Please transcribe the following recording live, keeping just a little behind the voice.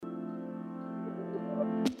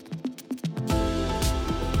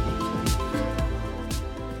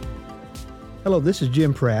Hello, this is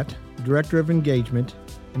Jim Pratt, Director of Engagement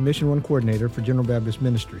and Mission One Coordinator for General Baptist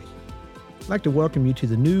Ministries. I'd like to welcome you to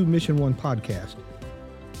the new Mission One podcast.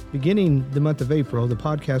 Beginning the month of April, the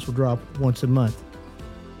podcast will drop once a month.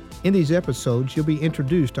 In these episodes, you'll be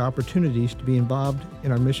introduced to opportunities to be involved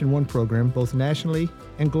in our Mission One program, both nationally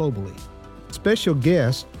and globally. Special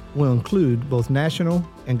guests will include both national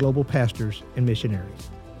and global pastors and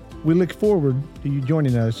missionaries. We look forward to you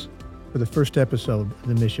joining us for the first episode of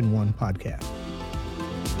the Mission One podcast.